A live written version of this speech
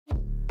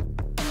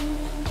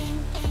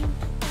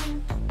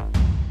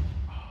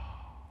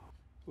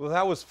Well,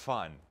 that was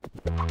fun.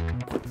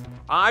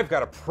 I've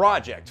got a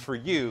project for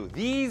you.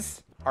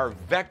 These are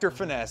Vector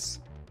Finesse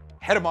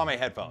Hedamame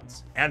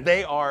headphones, and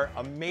they are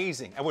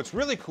amazing. And what's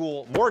really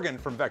cool, Morgan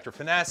from Vector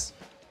Finesse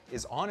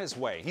is on his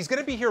way. He's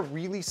gonna be here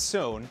really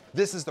soon.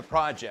 This is the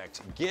project.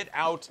 Get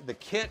out the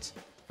kit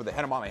for the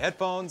Hedamame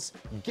headphones,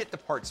 get the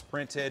parts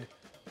printed,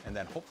 and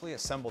then hopefully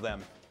assemble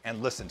them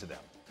and listen to them.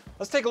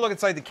 Let's take a look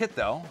inside the kit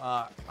though.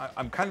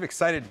 I'm kind of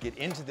excited to get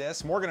into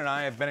this. Morgan and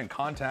I have been in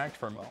contact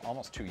for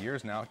almost 2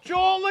 years now.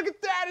 Joel, look at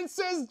that, it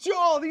says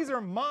Joel. These are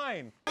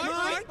mine.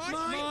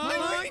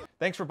 Mine.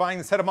 Thanks for buying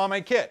this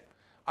Hedamame kit.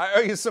 I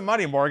owe you some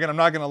money, Morgan, I'm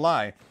not gonna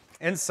lie.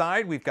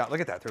 Inside we've got,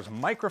 look at that, there's a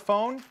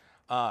microphone,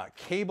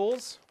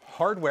 cables,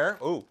 hardware.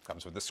 Oh,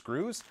 comes with the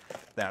screws.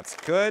 That's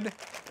good.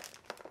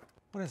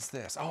 What is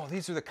this? Oh,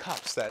 these are the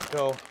cups that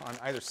go on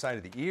either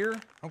side of the ear.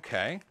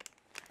 Okay.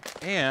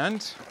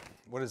 And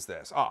what is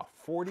this? Oh,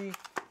 40,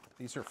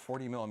 these are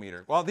 40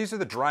 millimeter. Well, these are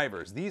the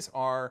drivers. These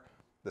are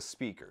the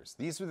speakers.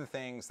 These are the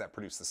things that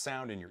produce the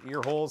sound in your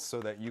ear holes so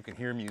that you can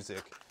hear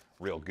music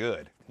real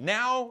good.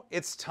 Now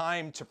it's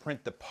time to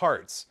print the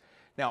parts.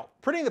 Now,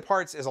 printing the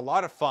parts is a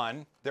lot of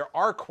fun. There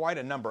are quite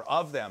a number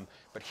of them,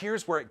 but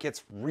here's where it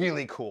gets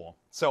really cool.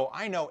 So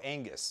I know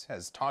Angus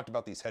has talked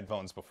about these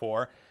headphones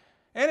before.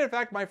 And in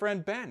fact, my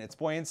friend Ben, It's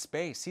Boy in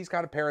Space, he's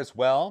got a pair as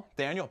well.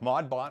 Daniel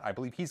Modbot, I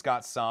believe he's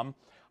got some.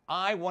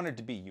 I wanted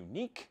to be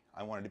unique.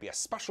 I wanted to be a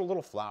special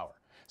little flower.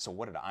 So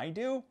what did I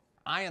do?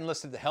 I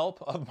enlisted the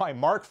help of my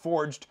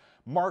markforged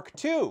Mark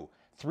II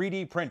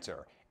 3D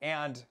printer.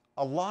 And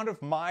a lot of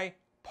my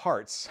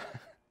parts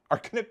are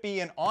gonna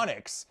be in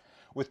onyx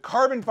with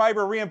carbon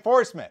fiber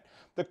reinforcement.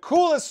 The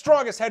coolest,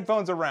 strongest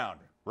headphones around,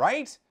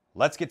 right?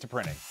 Let's get to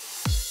printing.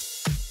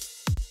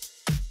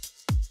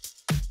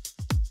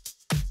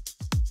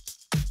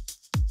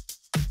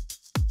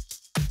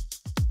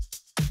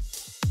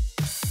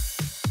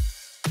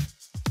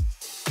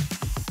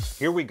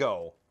 Here we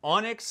go.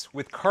 Onyx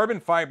with carbon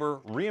fiber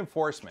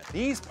reinforcement.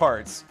 These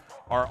parts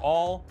are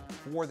all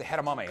for the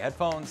Hedamame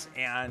headphones,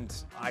 and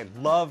I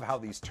love how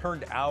these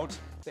turned out.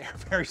 They are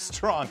very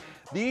strong.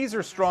 These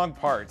are strong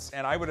parts,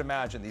 and I would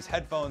imagine these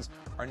headphones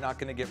are not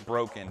gonna get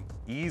broken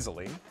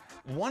easily.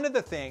 One of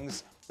the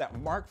things that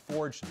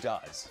markforged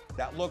does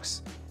that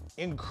looks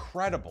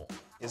incredible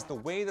is the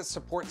way that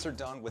supports are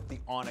done with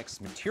the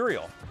onyx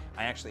material.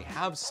 I actually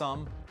have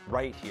some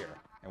right here.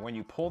 And when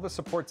you pull the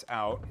supports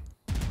out,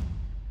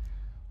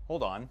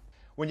 hold on.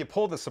 When you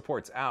pull the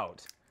supports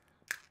out,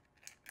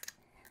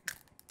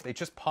 they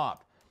just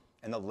pop.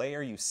 And the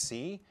layer you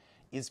see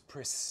is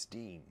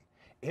pristine.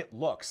 It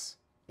looks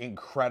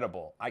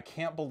incredible. I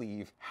can't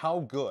believe how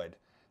good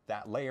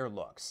that layer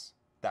looks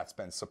that's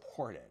been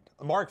supported.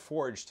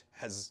 Markforged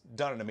has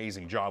done an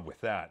amazing job with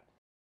that.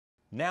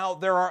 Now,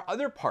 there are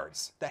other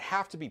parts that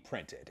have to be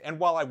printed. And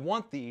while I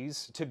want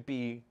these to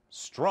be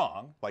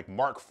strong, like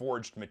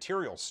markforged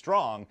material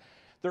strong,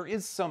 there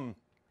is some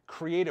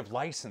creative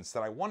license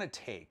that I want to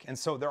take. And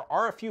so there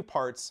are a few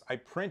parts I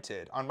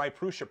printed on my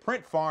Prusa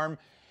print farm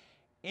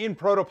in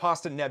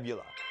Protopasta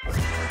Nebula.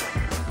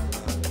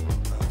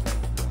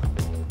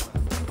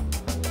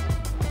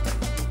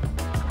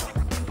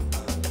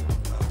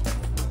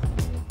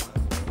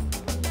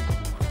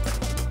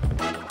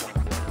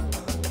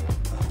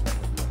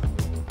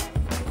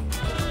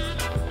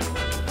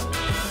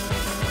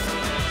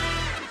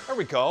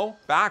 There we go,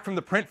 back from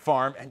the print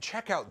farm, and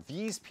check out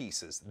these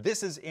pieces.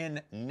 This is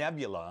in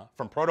Nebula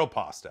from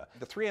Protopasta.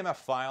 The 3MF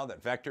file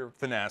that Vector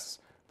Finesse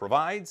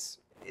provides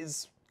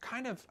is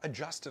kind of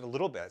adjusted a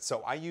little bit.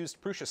 So I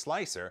used Prusa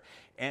Slicer,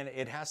 and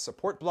it has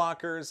support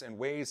blockers and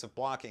ways of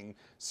blocking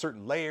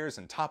certain layers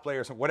and top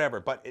layers and whatever,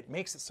 but it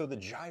makes it so the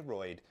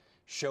gyroid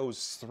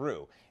shows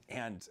through.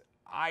 And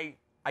I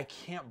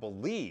can't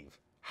believe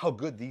how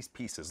good these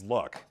pieces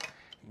look.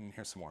 And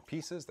here's some more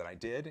pieces that I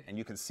did, and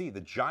you can see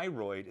the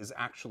gyroid is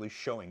actually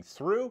showing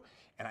through,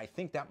 and I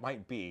think that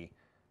might be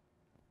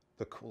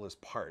the coolest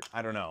part.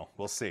 I don't know,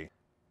 we'll see.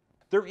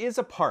 There is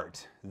a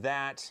part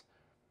that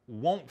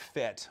won't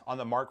fit on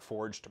the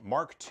markforged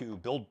Mark II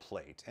build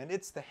plate, and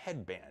it's the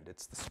headband,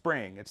 it's the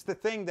spring, it's the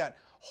thing that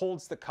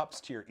holds the cups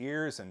to your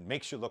ears and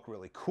makes you look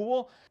really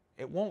cool.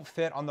 It won't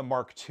fit on the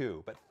Mark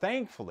II, but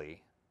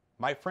thankfully,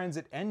 my friends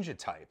at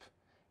Engitype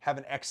have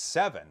an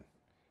X7,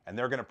 and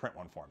they're gonna print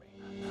one for me.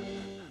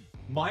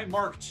 My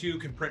Mark II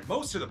can print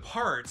most of the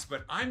parts,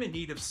 but I'm in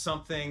need of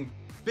something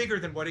bigger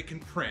than what it can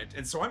print,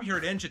 and so I'm here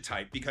at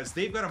Engitype because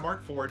they've got a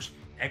markforged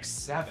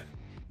X7.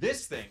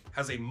 This thing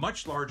has a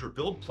much larger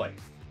build plate,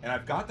 and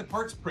I've got the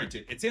parts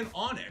printed. It's in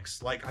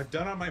onyx, like I've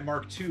done on my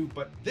Mark II,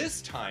 but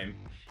this time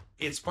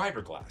it's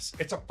fiberglass.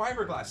 It's a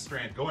fiberglass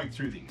strand going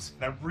through these,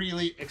 and I'm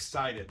really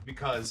excited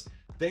because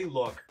they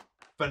look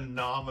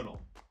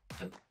phenomenal.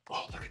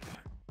 Oh, look at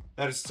that.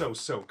 That is so,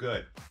 so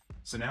good.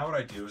 So now what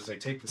I do is I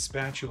take the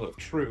spatula of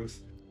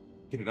truth,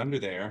 get it under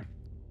there.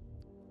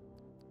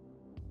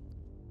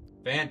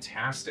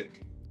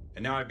 Fantastic.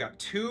 And now I've got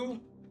 2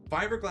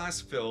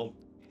 fiberglass filled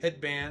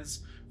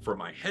headbands for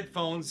my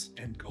headphones,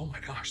 and oh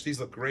my gosh, these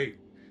look great.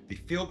 They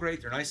feel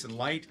great, they're nice and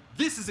light.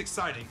 This is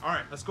exciting. All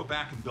right, let's go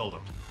back and build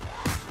them.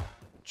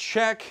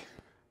 check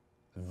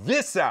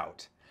this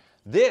out.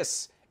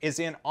 This is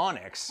in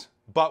onyx,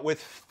 but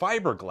with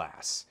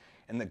fiberglass.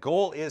 And the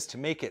goal is to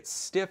make it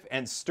stiff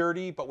and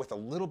sturdy, but with a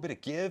little bit of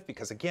give,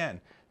 because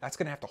again, that's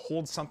gonna have to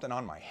hold something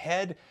on my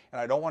head, and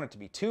I don't want it to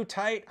be too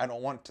tight. I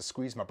don't want it to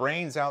squeeze my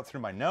brains out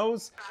through my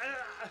nose.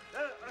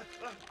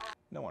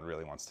 No one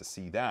really wants to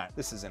see that.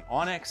 This is an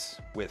onyx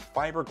with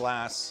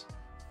fiberglass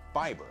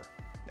fiber,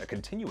 a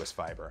continuous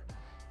fiber,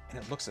 and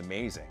it looks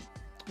amazing.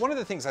 One of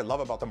the things I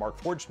love about the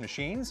markforged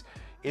machines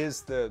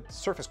is the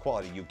surface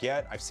quality you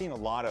get. I've seen a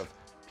lot of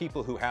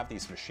people who have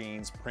these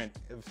machines print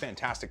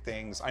fantastic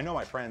things. I know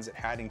my friends at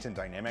Haddington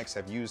Dynamics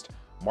have used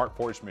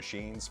markforged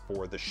machines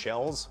for the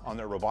shells on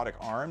their robotic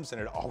arms,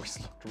 and it always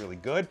looked really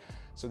good.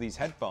 So these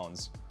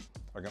headphones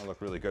are gonna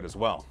look really good as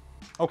well.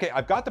 Okay,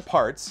 I've got the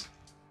parts,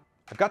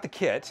 I've got the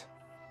kit.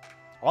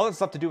 All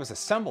that's left to do is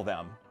assemble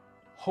them.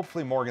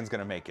 Hopefully Morgan's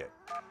gonna make it.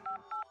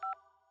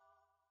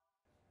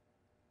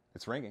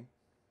 It's ringing.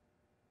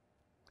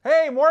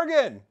 Hey,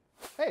 Morgan!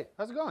 Hey,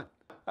 how's it going?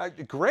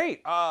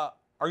 Great. Are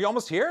you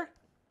almost here?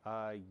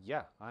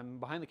 Yeah, I'm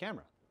behind the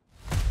camera.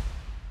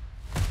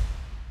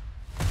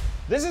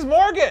 This is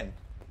Morgan!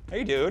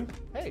 Hey, dude.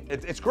 Hey.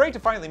 It's great to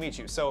finally meet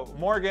you. So,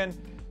 Morgan,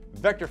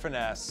 Vector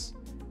Finesse.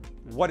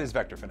 What is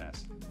Vector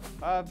Finesse?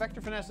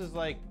 Vector Finesse is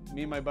like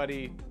me and my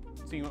buddy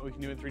seeing what we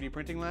can do in 3D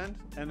printing land.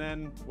 And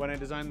then when I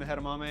designed the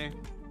Hedamame,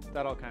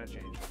 that all kind of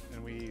changed.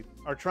 And we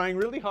are trying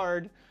really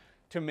hard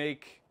to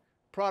make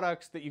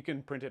products that you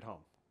can print at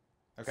home.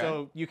 Okay.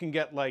 So you can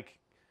get like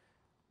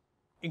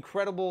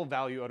incredible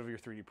value out of your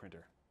 3D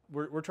printer.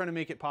 We're trying to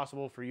make it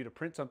possible for you to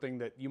print something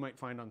that you might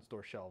find on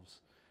store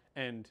shelves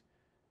and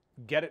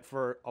get it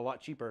for a lot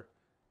cheaper,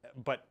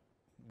 but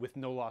with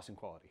no loss in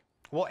quality.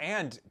 Well,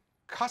 and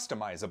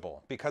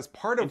customizable, because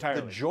part of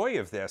the joy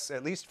of this,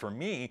 at least for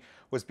me,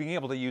 was being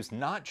able to use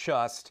not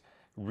just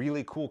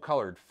really cool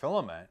colored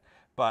filament,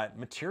 but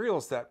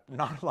materials that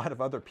not a lot of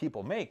other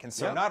people make. And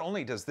so not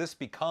only does this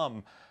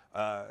become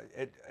a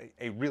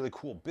really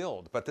cool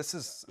build, but this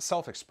is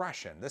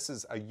self-expression. This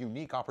is a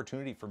unique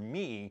opportunity for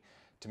me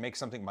to make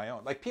something my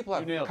own. Like people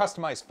have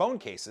customized phone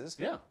cases.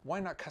 Yeah. Why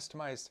not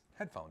customized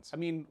headphones? I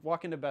mean,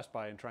 walk into Best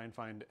Buy and try and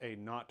find a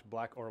not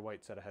black or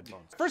white set of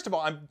headphones. First of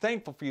all, I'm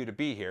thankful for you to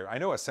be here. I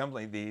know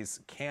assembling these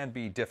can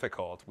be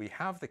difficult. We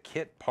have the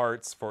kit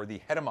parts for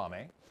the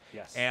Hedamame.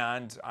 Yes.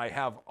 And I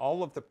have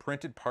all of the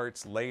printed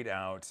parts laid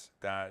out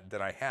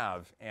that I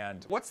have.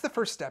 And what's the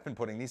first step in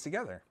putting these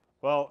together?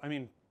 Well, I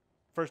mean,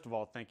 first of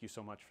all, thank you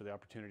so much for the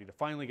opportunity to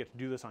finally get to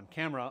do this on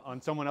camera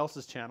on someone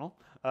else's channel.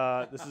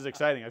 This is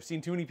exciting. I've seen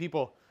too many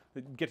people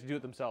that get to do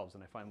it themselves,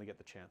 and I finally get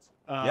the chance.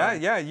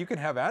 Yeah, you can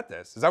have at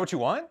this. Is that what you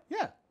want?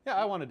 Yeah,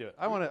 I want to do it.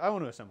 I want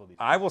to assemble these.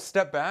 I will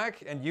step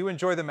back, and you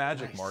enjoy the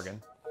magic, Nice.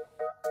 Morgan.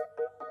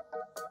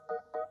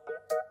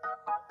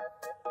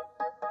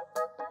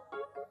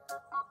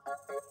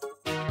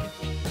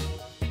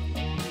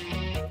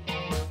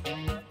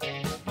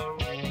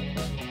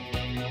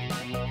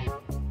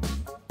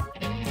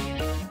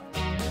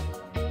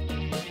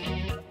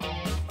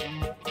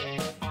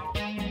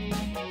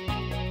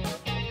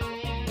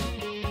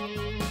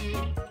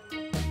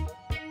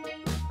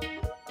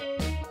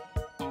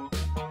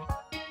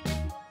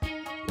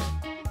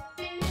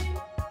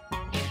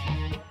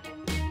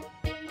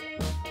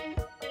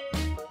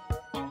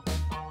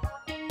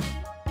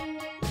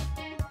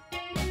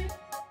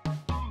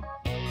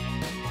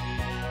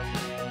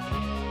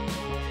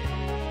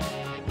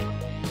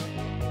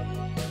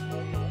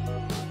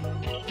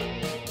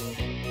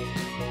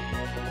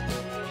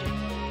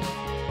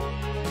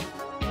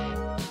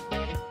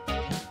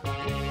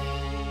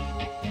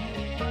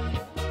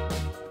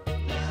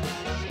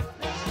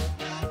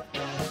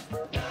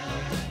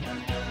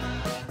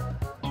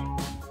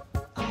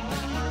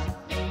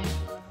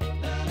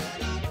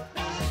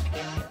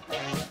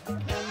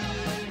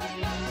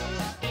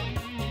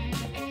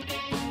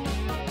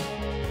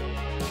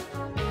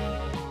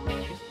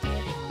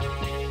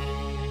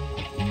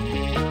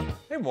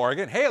 Hey,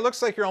 Morgan. Hey, it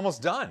looks like you're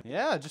almost done.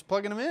 Yeah, just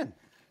plugging them in.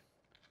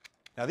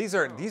 Now these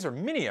are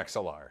mini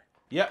XLR.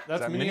 Yeah,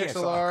 that's mini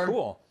XLR. Oh,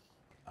 cool.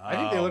 I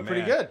think they look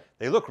pretty good.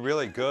 They look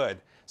really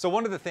good. So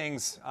one of the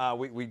things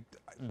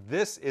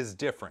this is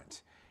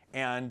different,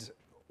 and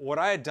what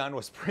I had done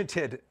was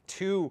printed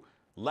 2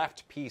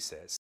 left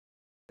pieces.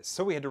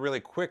 So we had to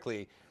really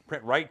quickly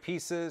print right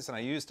pieces, and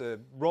I used a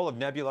roll of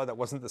Nebula that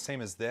wasn't the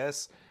same as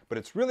this, but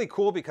it's really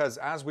cool because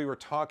as we were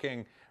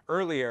talking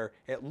earlier,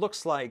 it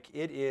looks like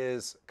it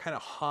is kind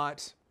of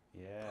hot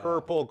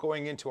purple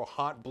going into a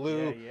hot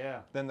blue.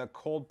 Then the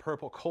cold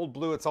purple, cold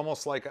blue, it's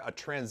almost like a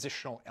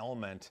transitional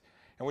element.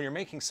 And when you're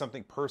making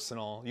something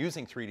personal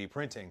using 3D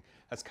printing,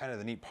 that's kind of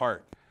the neat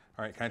part.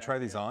 All right, can I try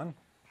these on?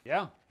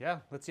 Yeah.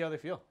 Let's see how they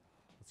feel.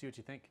 Let's see what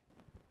you think.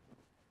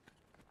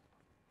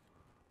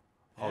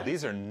 Oh,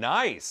 these are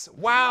nice.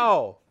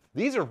 Wow.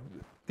 These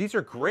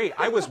are great.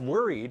 I was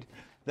worried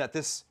that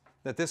this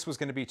was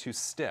going to be too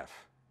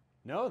stiff.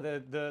 No,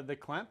 the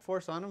clamp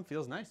force on them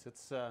feels nice.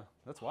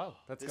 That's wild.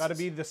 That's got to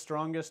be the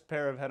strongest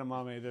pair of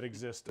Hedamame that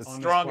exists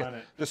on this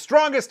planet. The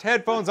strongest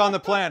headphones on the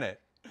planet.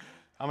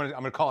 I'm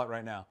gonna call it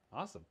right now.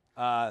 Awesome.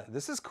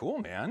 This is cool,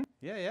 man.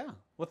 Yeah, yeah.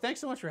 Well,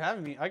 thanks so much for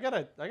having me. I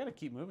gotta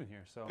keep moving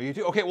here. So. You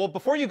do? Okay, well,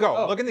 before you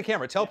go, look in the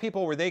camera. Tell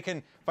people where they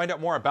can find out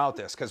more about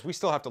this, because we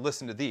still have to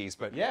listen to these,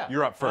 but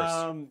you're up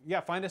first. Yeah,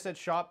 find us at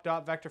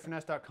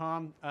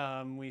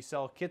shop.vectorfinesse.com. We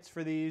sell kits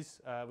for these.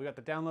 We got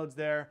the downloads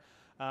there.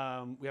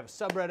 We have a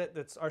subreddit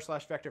that's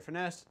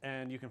r/vectorfinesse,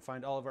 and you can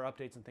find all of our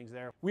updates and things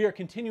there. We are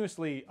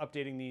continuously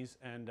updating these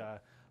and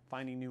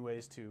finding new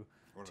ways to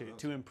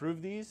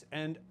improve these.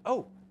 And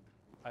oh,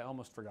 I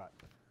almost forgot.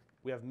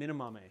 We have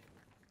Minimame.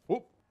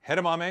 Whoop.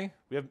 Hedamame.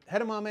 We have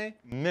Hedamame.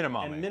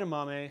 Minimame. And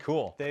Minimame.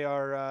 Cool. They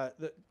are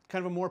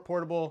kind of a more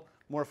portable,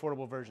 more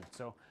affordable version.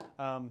 So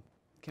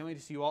can't wait to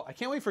see you all. I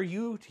can't wait for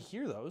you to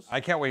hear those. I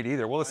can't wait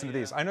either. We'll listen to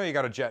these. I know you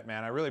got a jet,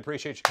 man. I really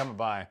appreciate you coming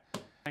by.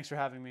 Thanks for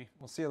having me.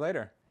 We'll see you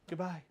later.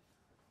 Goodbye.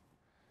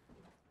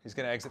 He's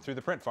going to exit through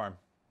the print farm.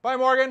 Bye,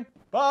 Morgan.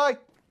 Bye.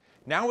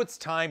 Now it's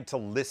time to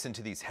listen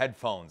to these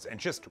headphones. And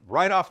just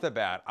right off the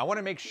bat, I want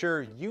to make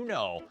sure you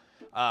know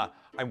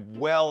I'm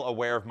well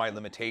aware of my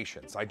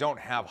limitations. I don't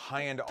have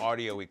high-end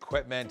audio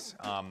equipment.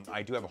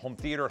 I do have a home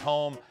theater at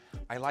home.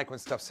 I like when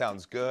stuff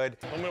sounds good.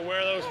 Want me to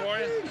wear those for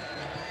you?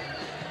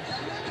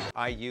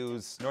 I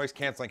use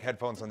noise-canceling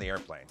headphones on the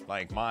airplane.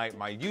 Like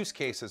my use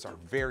cases are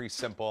very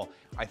simple.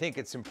 I think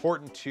it's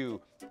important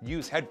to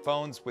use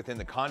headphones within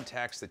the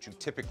context that you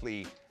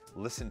typically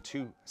listen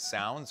to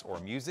sounds or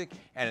music.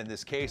 And in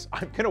this case,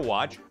 I'm gonna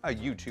watch a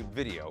YouTube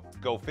video.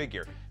 Go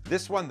figure.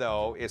 This one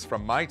though is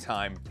from my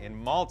time in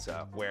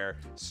Malta, where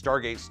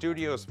Stargate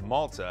Studios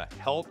Malta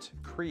helped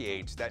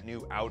create that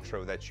new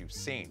outro that you've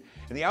seen.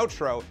 And the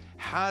outro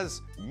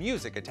has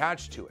music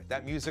attached to it.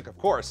 That music, of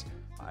course,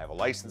 I have a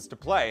license to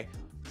play,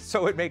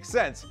 so it makes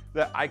sense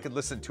that I could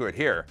listen to it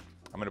here.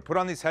 I'm gonna put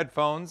on these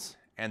headphones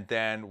and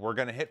then we're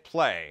gonna hit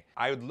play.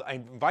 I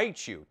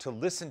invite you to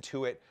listen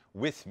to it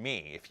with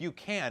me. If you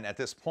can, at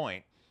this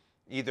point,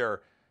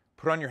 either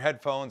put on your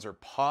headphones or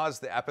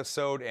pause the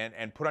episode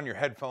and put on your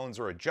headphones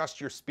or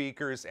adjust your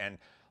speakers, and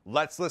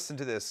let's listen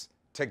to this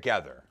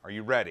together. Are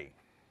you ready?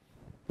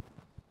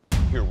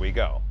 Here we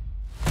go.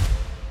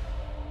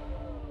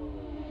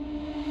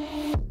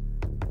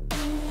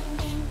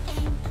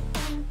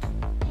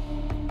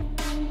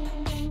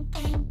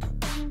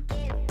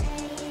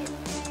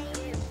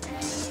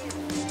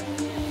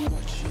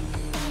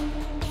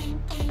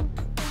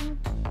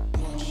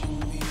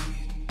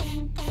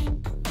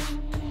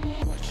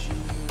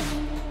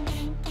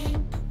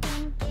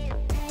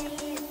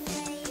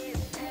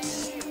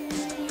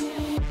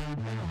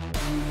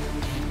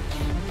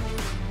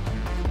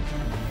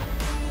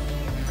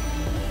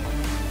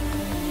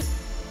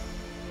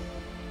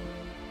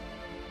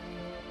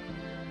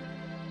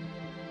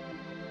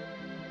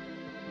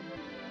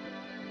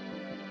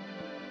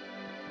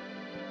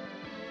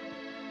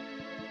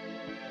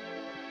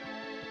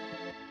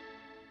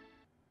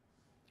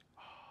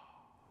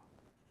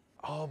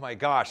 Oh my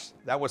gosh,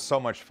 that was so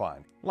much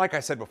fun. Like I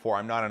said before,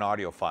 I'm not an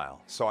audiophile,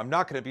 so I'm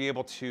not gonna be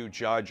able to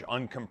judge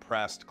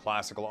uncompressed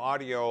classical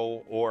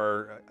audio,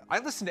 or I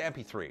listen to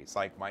MP3s,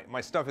 like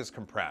my stuff is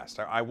compressed.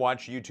 I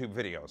watch YouTube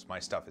videos, my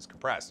stuff is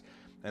compressed.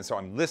 And so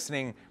I'm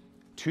listening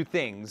to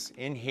things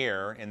in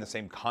here in the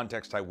same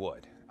context I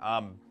would.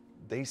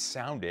 They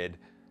sounded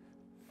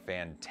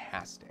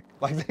fantastic.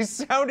 Like they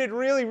sounded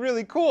really,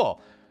 really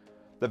cool.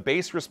 The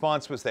bass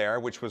response was there,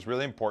 which was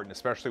really important,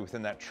 especially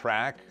within that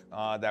track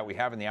that we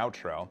have in the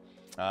outro.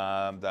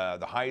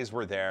 The highs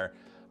were there.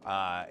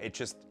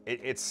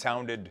 It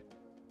sounded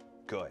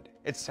good.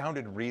 It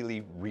sounded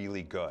really,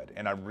 really good.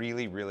 And I'm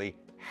really, really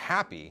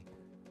happy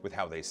with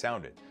how they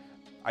sounded.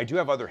 I do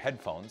have other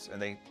headphones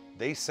and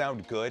they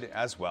sound good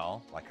as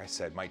well. Like I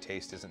said, my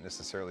taste isn't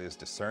necessarily as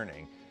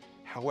discerning.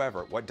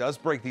 However, what does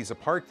break these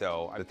apart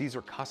though, that these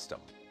are custom.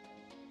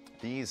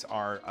 These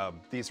are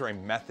a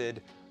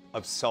method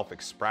of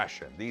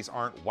self-expression. These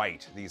aren't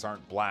white, these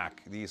aren't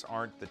black, these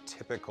aren't the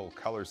typical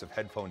colors of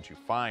headphones you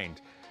find.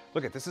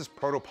 Look at this, is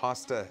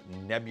Protopasta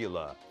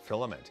Nebula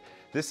filament.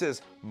 This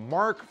is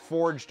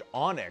mark-forged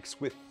onyx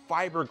with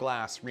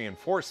fiberglass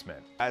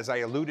reinforcement. As I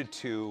alluded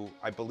to,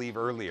 I believe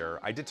earlier,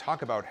 I did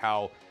talk about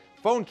how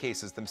phone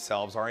cases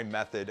themselves are a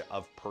method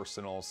of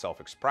personal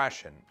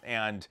self-expression,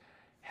 and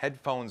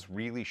headphones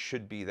really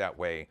should be that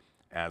way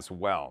as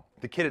well.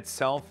 The kit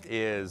itself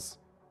is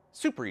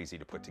super easy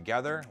to put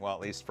together. Well,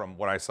 at least from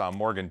what I saw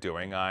Morgan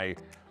doing, I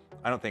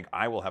don't think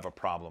I will have a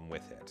problem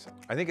with it.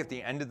 I think at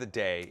the end of the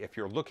day, if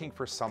you're looking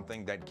for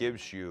something that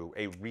gives you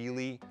a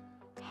really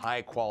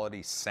high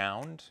quality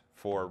sound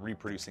for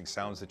reproducing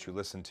sounds that you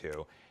listen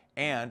to,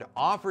 and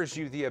offers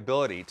you the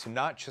ability to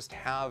not just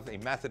have a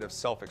method of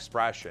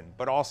self-expression,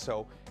 but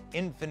also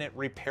infinite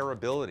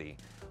repairability,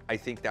 I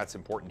think that's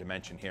important to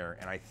mention here.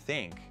 And I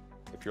think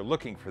if you're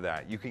looking for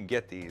that, you can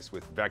get these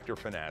with Vector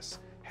Finesse,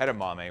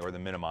 Hedamame, or the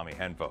Minimame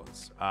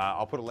headphones.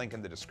 I'll put a link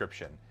in the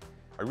description.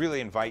 I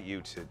really invite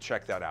you to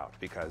check that out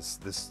because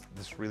this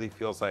really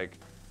feels like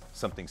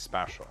something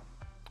special.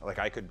 Like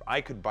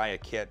I could buy a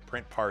kit,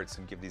 print parts,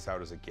 and give these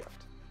out as a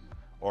gift.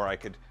 Or I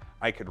could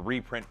I could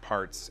reprint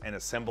parts and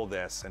assemble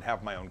this and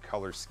have my own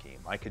color scheme.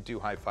 I could do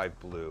high five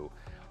blue.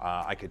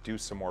 I could do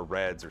some more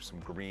reds or some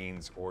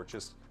greens, or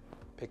just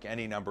pick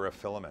any number of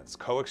filaments.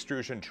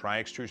 Co-extrusion,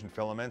 tri-extrusion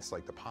filaments,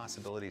 like the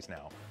possibilities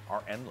now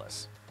are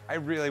endless. I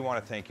really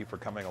want to thank you for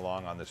coming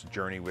along on this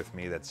journey with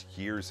me that's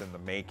years in the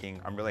making.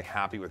 I'm really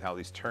happy with how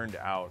these turned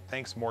out.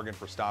 Thanks, Morgan,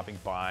 for stopping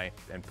by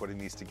and putting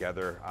these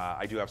together.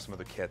 I do have some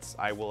other kits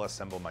I will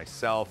assemble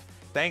myself.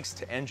 Thanks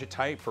to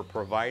Engitite for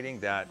providing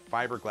that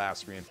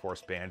fiberglass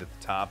reinforced band at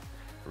the top.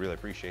 I really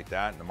appreciate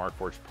that. And the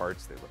markforged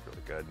parts, they look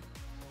really good.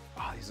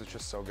 Oh, these are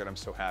just so good. I'm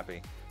so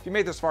happy. If you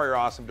made this far, you're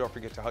awesome. Don't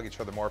forget to hug each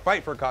other more.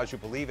 Fight for a cause you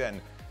believe in.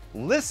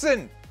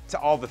 Listen to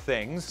all the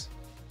things.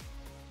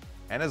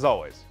 And as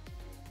always,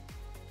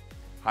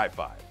 high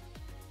five.